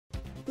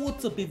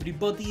What's up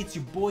everybody, it's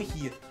your boy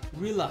here,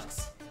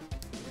 Relax.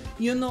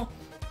 You know,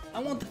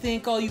 I want to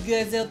thank all you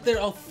guys out there,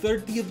 all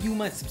 30 of you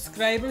my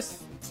subscribers.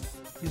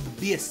 You're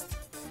the best.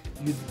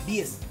 You're the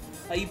best.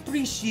 I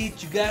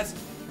appreciate you guys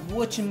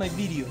watching my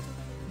video.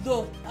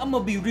 Though, I'm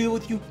gonna be real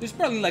with you, there's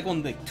probably like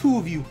only like 2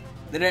 of you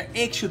that are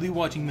actually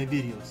watching my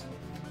videos.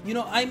 You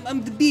know,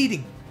 I'm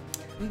debating.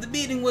 I'm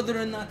debating whether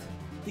or not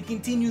to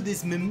continue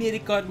this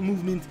mimetic art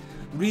movement,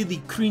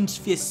 really cringe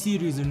fest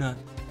series or not.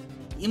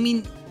 I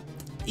mean,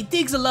 it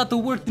takes a lot of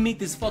work to make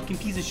this fucking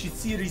piece of shit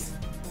series.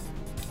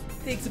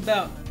 It takes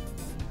about,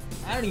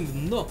 I don't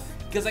even know,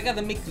 because I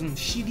gotta make some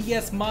shitty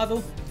ass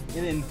model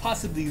and then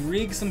possibly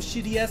rig some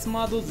shitty ass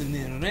models and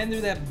then render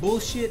that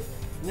bullshit,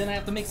 and then I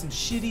have to make some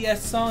shitty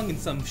ass song and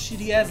some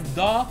shitty ass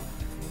DAW,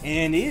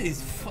 and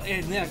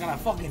and then I gotta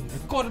fucking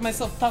record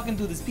myself talking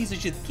to this piece of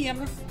shit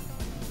camera.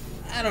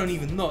 I don't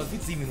even know if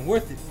it's even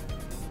worth it.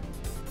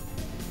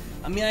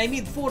 I mean, I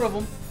made 4 of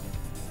them,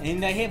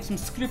 and I have some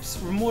scripts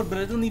for more, but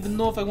I don't even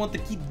know if I want to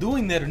keep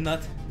doing that or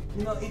not.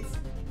 You know,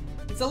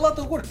 it's a lot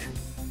of work.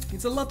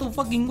 It's a lot of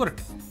fucking work.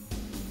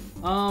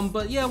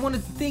 But yeah, I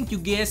wanted to thank you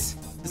guys,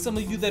 to some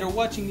of you that are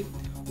watching it.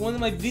 One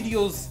of my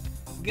videos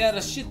got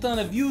a shit ton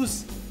of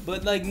views,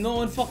 but like no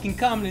one fucking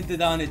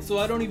commented on it, so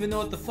I don't even know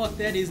what the fuck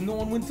that is. No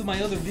one went to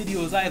my other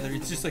videos either.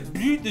 It's just like,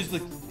 there's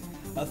like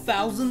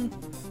 1,000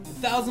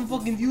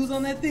 fucking views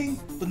on that thing,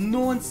 but no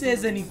one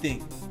says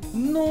anything.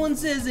 No one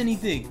says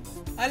anything.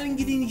 I didn't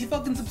get any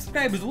fucking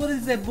subscribers. What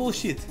is that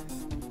bullshit?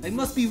 It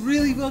must be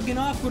really fucking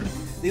awkward.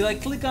 They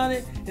like click on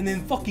it and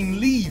then fucking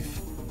leave.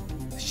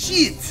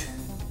 Shit.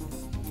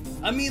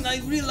 I mean, I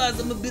realize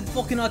I'm a bit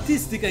fucking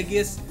autistic, I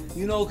guess.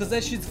 You know, cause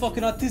that shit's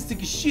fucking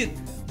autistic as shit.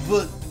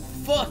 But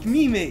fuck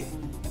me, mate.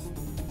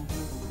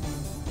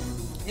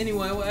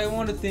 Anyway, I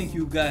want to thank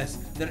you guys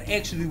that are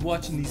actually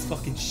watching these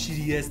fucking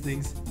shitty ass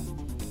things.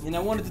 And I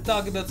wanted to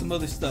talk about some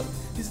other stuff.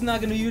 This is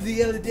not gonna be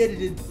really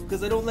edited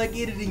because I don't like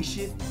editing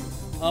shit.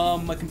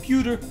 My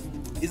computer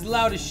is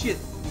loud as shit.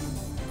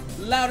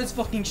 Loud as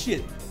fucking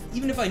shit.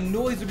 Even if I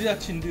noise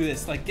reduction do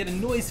this, like get a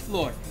noise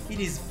floor, it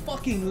is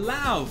fucking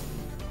loud.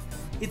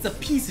 It's a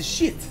piece of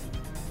shit.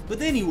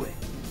 But anyway,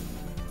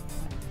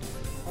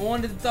 I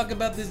wanted to talk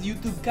about this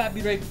YouTube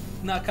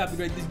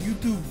this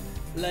YouTube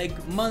like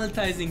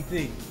monetizing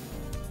thing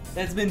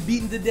that's been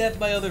beaten to death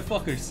by other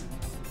fuckers.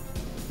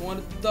 I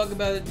wanted to talk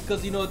about it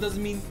because, you know, it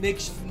doesn't make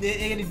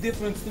any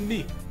difference to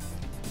me.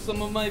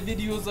 Some of my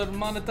videos are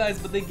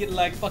monetized, but they get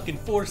like fucking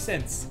 4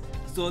 cents.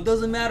 So it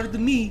doesn't matter to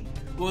me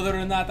whether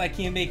or not I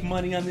can't make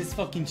money on this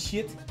fucking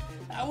shit.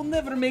 I will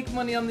never make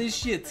money on this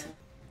shit.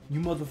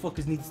 You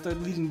motherfuckers need to start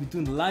reading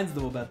between the lines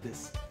though about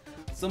this.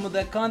 Some of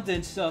that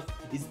content stuff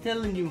is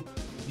telling you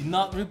do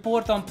not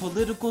report on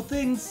political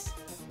things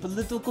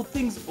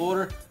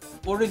or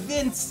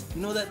events.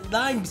 You know, that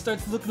line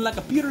starts looking like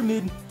a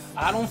pyramid.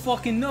 I don't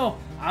fucking know.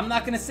 I'm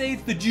not gonna say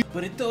it's the Jew,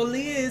 but it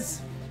totally is.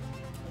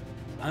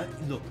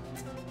 Look,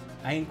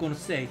 I ain't gonna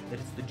say that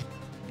it's the Jew,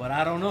 but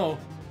I don't know.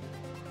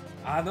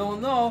 I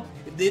don't know.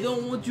 If they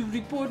don't want you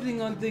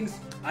reporting on things,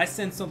 I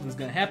sense something's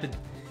gonna happen.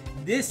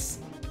 This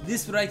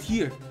right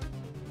here,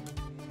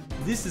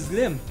 this is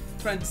them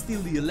trying to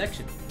steal the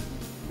election.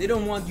 They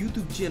don't want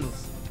YouTube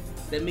channels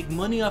that make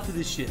money off of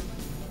this shit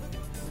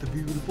to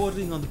be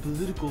reporting on the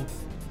political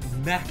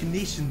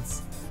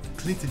machinations of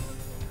Clinton.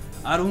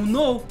 I don't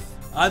know.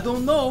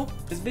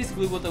 That's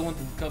basically what I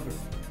wanted to cover.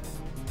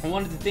 I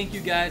wanted to thank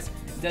you guys,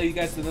 tell you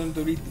guys to learn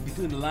to read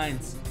between the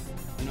lines.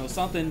 You know,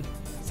 something's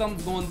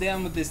going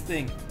down with this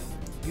thing.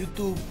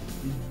 YouTube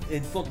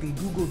and fucking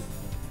Google,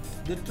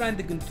 they're trying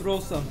to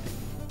control something.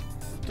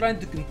 Trying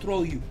to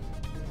control you.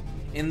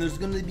 And there's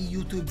gonna be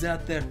YouTubes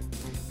out there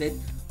that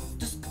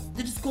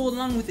just go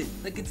along with it.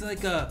 Like it's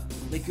like a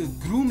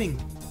grooming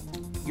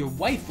your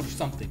wife or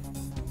something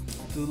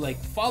to like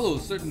follow a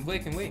certain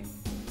fucking way.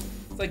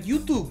 It's like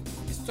YouTube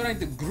is trying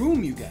to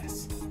groom you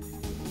guys.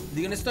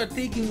 They're gonna start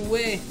taking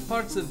away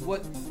parts of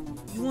what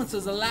you once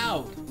was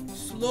allowed,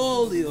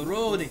 slowly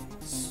eroding,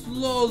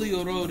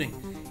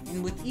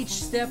 and with each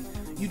step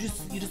you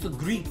just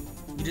agree.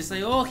 You just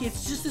say, oh, okay,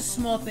 it's just a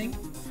small thing.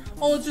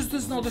 Oh, it's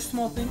just another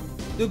small thing.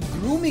 They're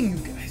grooming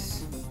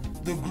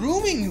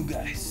you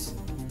guys.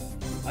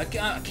 I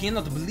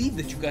cannot believe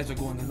that you guys are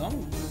going along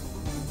with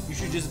it. You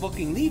should just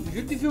fucking leave.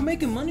 If you're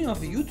making money off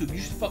of YouTube, you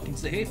should fucking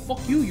say, hey,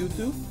 fuck you,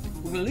 YouTube.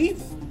 We're gonna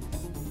leave.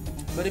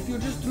 But if you're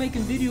just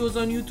making videos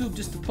on YouTube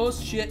just to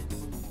post shit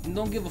and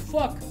don't give a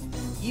fuck,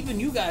 even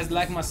you guys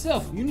like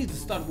myself, you need to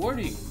start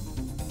worrying.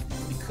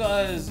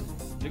 Because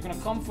they're gonna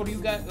come for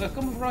you guys.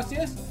 Come for us,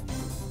 yes?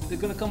 They're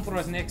gonna come for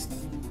us next.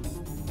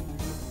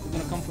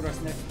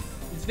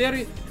 It's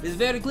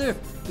very clear.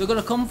 They're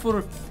gonna come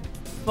for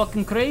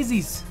fucking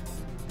crazies.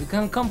 They're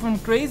gonna come from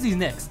crazies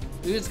next.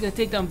 They're just gonna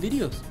take down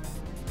videos.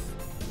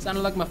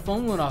 Sounded like my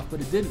phone went off,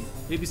 but it didn't.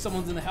 Maybe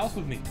someone's in the house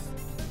with me.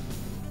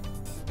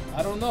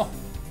 I don't know,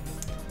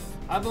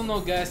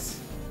 guys.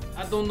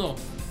 I don't know.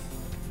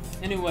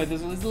 Anyway,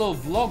 there's this little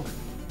vlog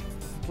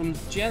from the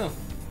channel.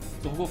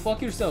 So go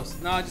fuck yourselves.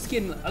 Nah, just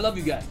kidding. I love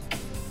you guys.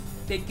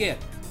 Take care.